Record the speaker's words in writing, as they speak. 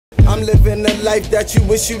I'm living a life that you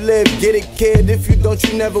wish you lived. Get it, kid, if you don't,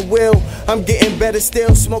 you never will. I'm getting better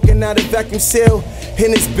still, smoking out a vacuum seal. In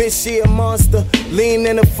this bitch, she a monster, lean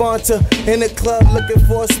in a Fanta. In the club looking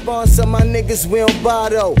for a sponsor, my niggas, we don't buy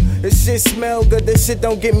though. This shit smell good, this shit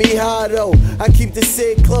don't get me high though. I keep the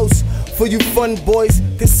shit close for you fun boys,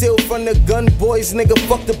 concealed from the gun boys. Nigga,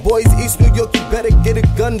 fuck the boys, East New York, you better get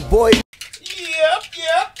a gun, boy.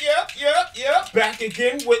 Yep. Back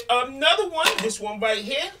again with another one. This one right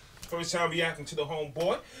here. First time reacting to the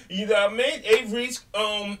homeboy. You know what I mean? A-Reece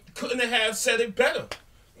couldn't have said it better.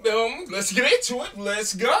 Let's get into it.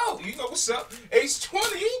 Let's go. You know what's up. Age 20.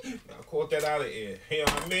 I caught that out of here. You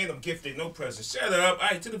know what I mean? I'm gifted, no present. Shut up. All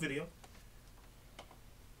right, to the video.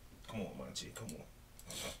 Come on, my G. Come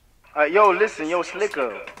on. Yo, listen, yo,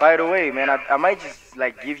 Slicker. By the way, man, I might just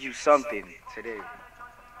like give you something today.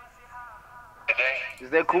 Today? Is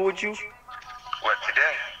that cool with you? What,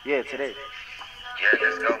 today? Yeah, today. Yeah,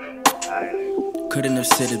 let's go. Alright. Couldn't have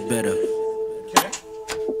said it better. Okay.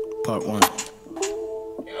 Part 1. You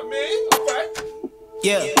know what I mean? All right.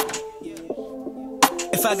 Yeah.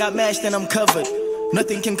 If I got mashed, then I'm covered.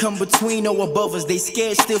 Nothing can come between or above us. They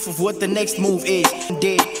scared stiff of what the next move is.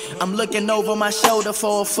 Dead. I'm looking over my shoulder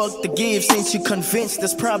for a fuck to give. Since you convinced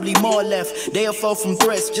there's probably more left. They'll fall from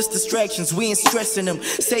threats, just distractions. We ain't stressing them.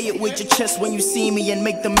 Say it with your chest when you see me and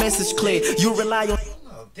make the message clear. You rely on.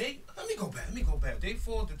 Let me go back. They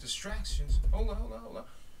fall to distractions. Hold on.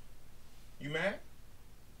 You mad?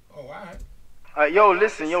 Oh, alright. Yo,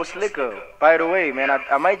 listen, yo, Slicker. By the way, man,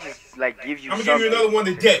 I might just like give you I'm something. gonna give you another one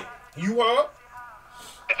today. You heard?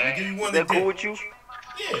 I'm gonna give you one Is that today. cool with you?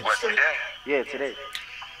 Yeah. What, today? Yeah, today.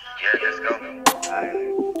 Yeah, let's go.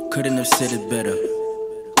 Alright. Couldn't have said it better.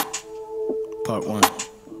 Part 1.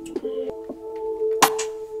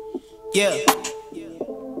 Yeah.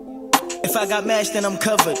 If I got mashed, then I'm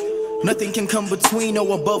covered. Nothing can come between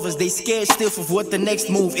or above us. They scared stiff of what the next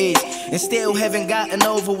move is. And still haven't gotten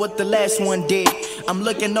over what the last one did. I'm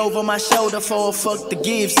looking over my shoulder for a fuck to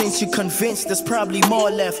give. Since you convinced there's probably more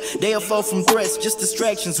left. They'll fall from threats, just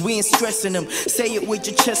distractions. We ain't stressing them. Say it with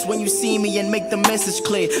your chest when you see me and make the message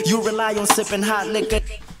clear. You rely on sipping hot liquor.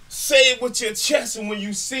 Say it with your chest, and when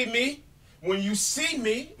you see me,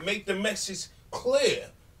 make the message clear.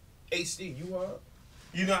 HD, you heard?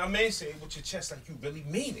 You know what I mean? Say it with your chest like you really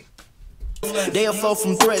mean it. They'll fall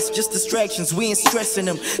from threats, just distractions. We ain't stressing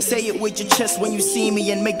them. Say it with your chest when you see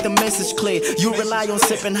me and make the message clear. You rely on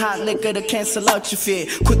sipping hot liquor to cancel out your fear.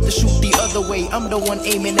 Quick to shoot the other way. I'm the one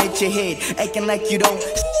aiming at your head, acting like you don't.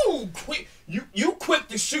 Ooh, quick! You quick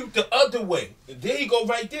to shoot the other way. There you go,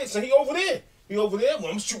 right there. So he over there. Well,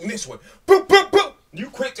 I'm shooting this way. Boop, boop, boop. You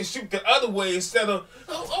quick to shoot the other way instead of.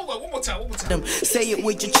 Oh, one more time. Say it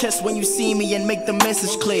with your chest when you see me and make the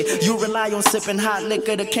message clear. You rely on sipping hot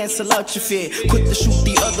liquor to cancel out your fear. Quick to shoot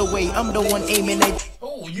the other way. I'm the one aiming at.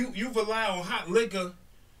 Oh, you rely on hot liquor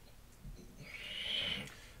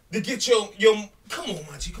to get your. Come on,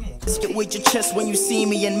 my G, come on. Say it with your chest when you see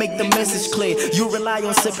me and make the message clear. You rely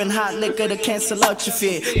on sipping hot liquor to cancel out your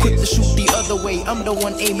fear. Quick to shoot the other way. I'm the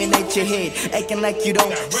one aiming at your head, acting like you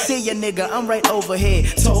don't see ya, nigga. I'm right over here.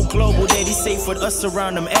 Told Global that he's safe with us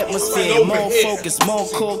around them atmosphere. More focus, more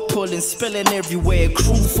cork pulling, spilling everywhere.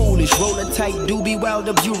 Crew foolish, rolling tight, doobie while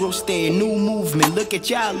the bureau stare. New movement, look at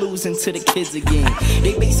y'all losing to the kids again.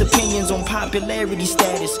 They base opinions on popularity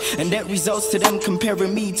status, and that results to them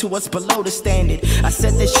comparing me to what's below the standard. I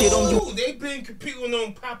said that shit on you. They been competing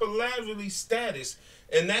on popularity status,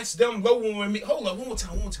 and that's them lowering me. Hold on, one more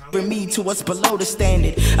time. Bring me to what's below the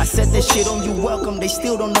standard. I said that shit on you welcome, they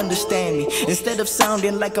still don't understand me. Instead of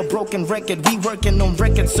sounding like a broken record, we working on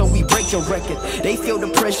records so we break your record. They feel the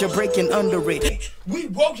pressure breaking under it. We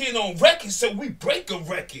working on records so we break a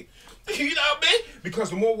record. You know what I mean? Because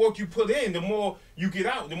the more work you put in, the more you get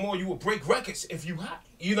out, the more you will break records if you hot.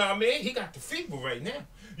 You know what I mean? He got the fever right now.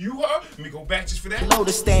 You heard? Let me go back just for that. Below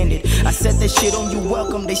the standard. I said that shit on you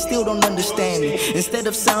welcome, they still don't understand me. Instead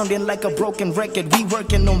of sounding like a broken record, we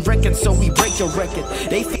working on records so we break your record.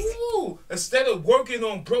 They Ooh, instead of working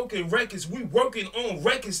on broken records, we working on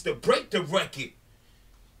records to break the record.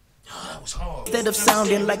 Oh, that was hard. Instead of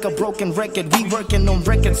sounding like a broken record, we working on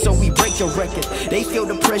records so we break your record. They feel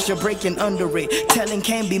the pressure breaking under it. Talent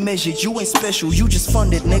can be measured, you ain't special, you just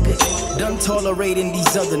funded, nigga. Done tolerating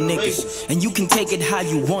these other niggas, and you can take it how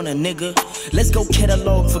you wanna, nigga. Let's go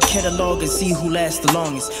catalog for catalog and see who lasts the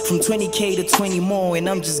longest. From 20K to 20 more, and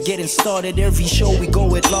I'm just getting started. Every show we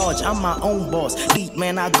go at large, I'm my own boss. Beat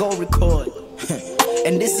man, I go record.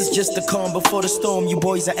 And this is just the calm before the storm. You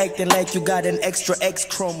boys are acting like you got an extra X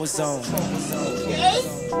chromosome. Okay,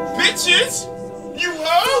 bitches, you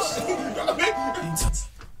heard?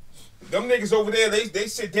 Them niggas over there, they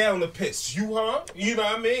sit down to piss. You heard? You know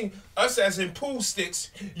what I mean? Us as in pool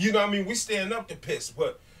sticks, you know what I mean? We stand up to piss.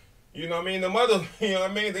 But, you know what I mean? Them other, you know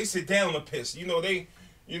what I mean? They sit down to piss. You know, they...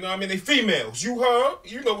 You know what I mean? They females. You heard?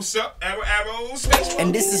 You know what's up. Arrow, space.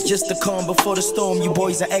 And this is just the calm before the storm. You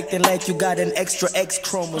boys are acting like you got an extra X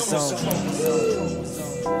chromosome.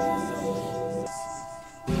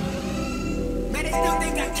 Man, they still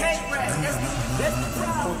think I can't rap. That's the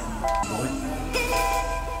problem.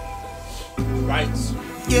 Right.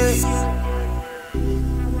 Yeah.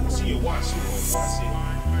 See you watch.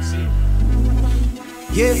 See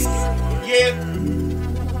Yeah. Yeah.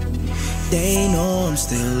 They know I'm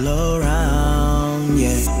still around,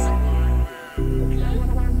 yeah.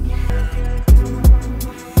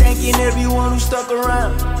 Thanking everyone who stuck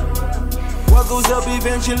around. What goes up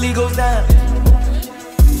eventually goes down.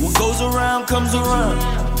 What goes around comes around.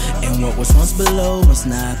 And what was once below must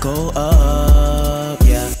not go up,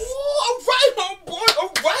 yeah. Ooh, all right, homeboy,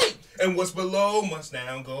 all right. And what's below must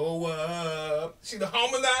now go up. See the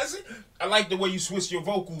harmonizing? I like the way you switch your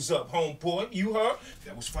vocals up, homeboy. You heard?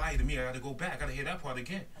 That was fire to me. I gotta go back. I gotta hear that part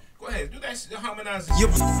again. Go ahead, do that harmonizing. Yep.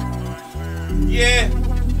 Yeah.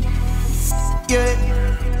 Yeah.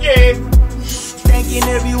 Yeah. Thanking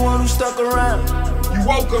everyone who stuck around. You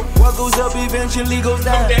welcome. What goes up eventually goes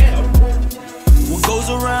Come down. down. What goes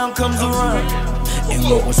around comes around. And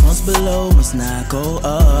what was once below must not go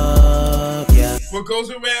up, yeah. What goes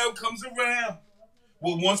around comes around.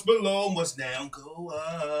 What once below must now go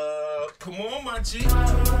up. Come on, my G.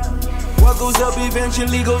 What goes up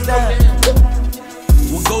eventually goes down.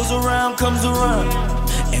 What goes around comes around.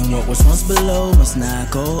 And what was once below must not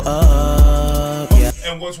go up, yeah.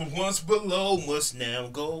 And what was once below must now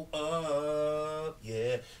go up.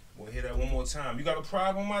 Yeah. We'll hear that one more time. You got a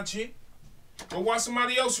problem, my G? Go watch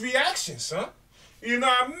somebody else's reactions, son. You know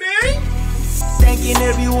what I mean? Thanking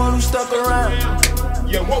everyone who stuck around.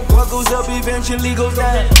 Yeah, what goes up eventually goes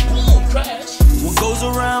down. Boom, crash. What goes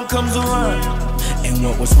around comes around. And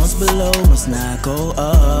what was once below must not go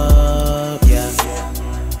up, yeah.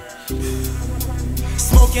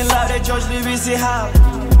 Smoking loud at George Lewis house.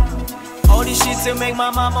 All this shit to make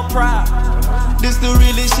my mama proud. This the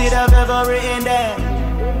realest shit I've ever written down.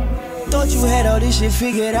 Thought you had all this shit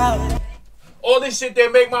figured out. All this shit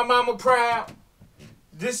that make my mama proud.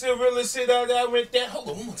 This the realest shit that I went there. Hold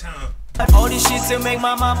on one more time. All this shit to make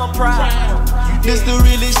my mama proud. This the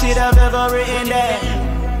realest shit I've ever written down.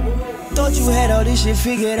 Thought you had all this shit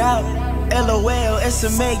figured out. LOL,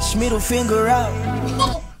 SMH, middle finger out.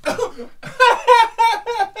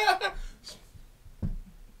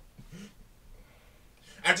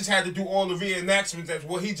 I just had to do all the reenactments. That's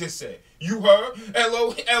what he just said. You heard?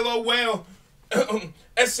 LOL,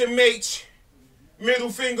 SMH, middle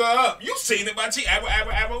finger up. You seen it, my G.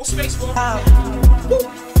 Arrow, space bar.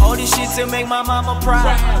 All this shit to make my mama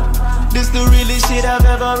proud. This the realest shit I've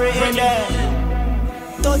ever written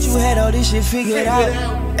down. Thought you had all this shit figured out.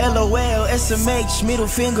 LOL, SMH, middle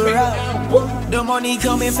finger out. The money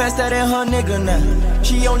coming faster than her nigga now.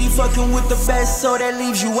 She only fucking with the best, so that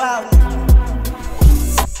leaves you out.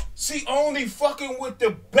 She only fucking with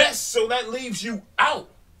the best, so that leaves you out.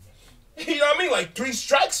 You know what I mean? Like 3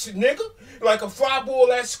 strikes, nigga. Like a fly ball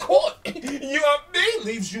that's caught. You know what I mean?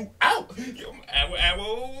 Leaves you out.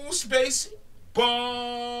 Arrow, space,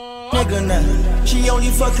 bar. Nigga now. She only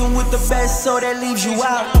fucking with the best, so that leaves you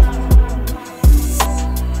out.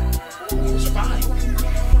 It's fine.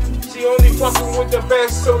 She only fucking with the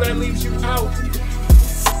best, so that leaves you out.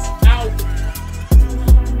 Out.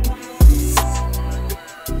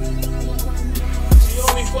 She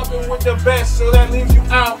only fucking with the best, so that leaves you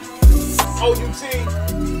out. OUT.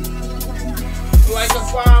 Like a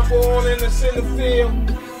fly ball in the center field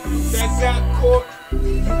that got caught,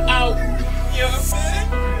 you out. You know what I'm saying?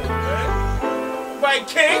 Okay. Right,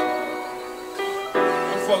 King? I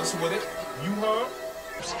fucks with it. You heard?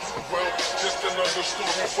 Well, just another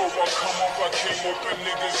story before I come up. I came up and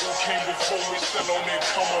niggas who came before me still on their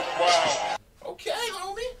come up. Wow. Okay,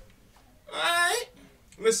 homie. Alright.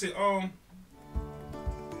 Listen,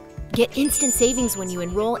 Get instant savings when you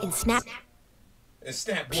enroll in Snapshot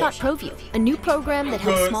ProView, a new program that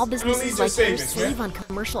helps small businesses like yours save on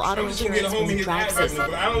commercial auto insurance when you drive safely.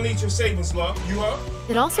 I don't need your savings, love. You heard?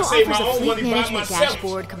 It also offers a fleet management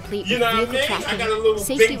dashboard complete with vehicle tracking,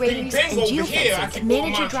 safety ratings, and geofencing to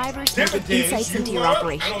manage your drivers and give insights into your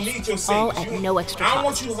operations, all at no extra I don't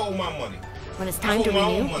want cost. you to hold my money. When it's time to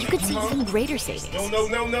renew, you could see even greater savings. No,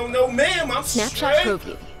 ma'am. I'm Snapshot straight.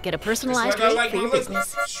 ProView. Get a personalized Like I rate like for my your liquor.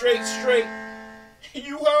 business. Straight.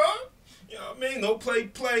 You heard? You know what I mean? No play.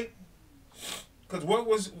 Cause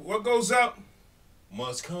what goes up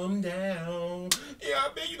must come down. Yeah, I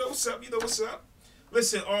mean, you know what's up, you know what's up.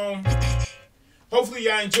 Listen, hopefully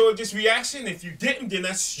y'all enjoyed this reaction. If you didn't, then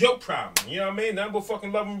that's your problem. You know what I mean? Nothing but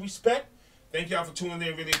fucking love and respect. Thank y'all for tuning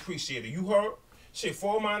in. Really appreciate it. You heard? Shit,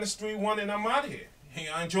 4 - 3, 1, and I'm out of here. Hey,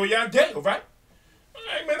 y'all enjoy y'all day, all right? All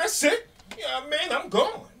right, man, that's it. You know what I mean? I'm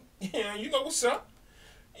gone. Yeah, you know what's up.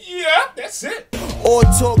 Yeah, that's it. All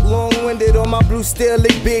talk long-winded on my blue steel,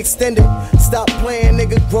 it be extended. Stop playing,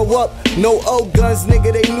 nigga, grow up. No old guns,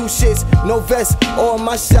 nigga, they new shits. No vest, all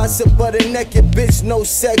my shots are butter naked. Bitch, no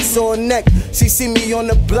sex or neck. She see me on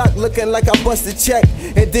the block looking like I bust a check.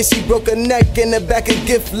 And then she broke her neck in the back of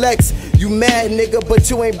Gift Lex. You mad, nigga, but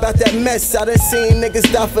you ain't about that mess. I done seen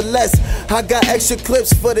niggas die for less. I got extra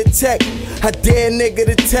clips for the tech. I dare nigga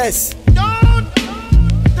to test.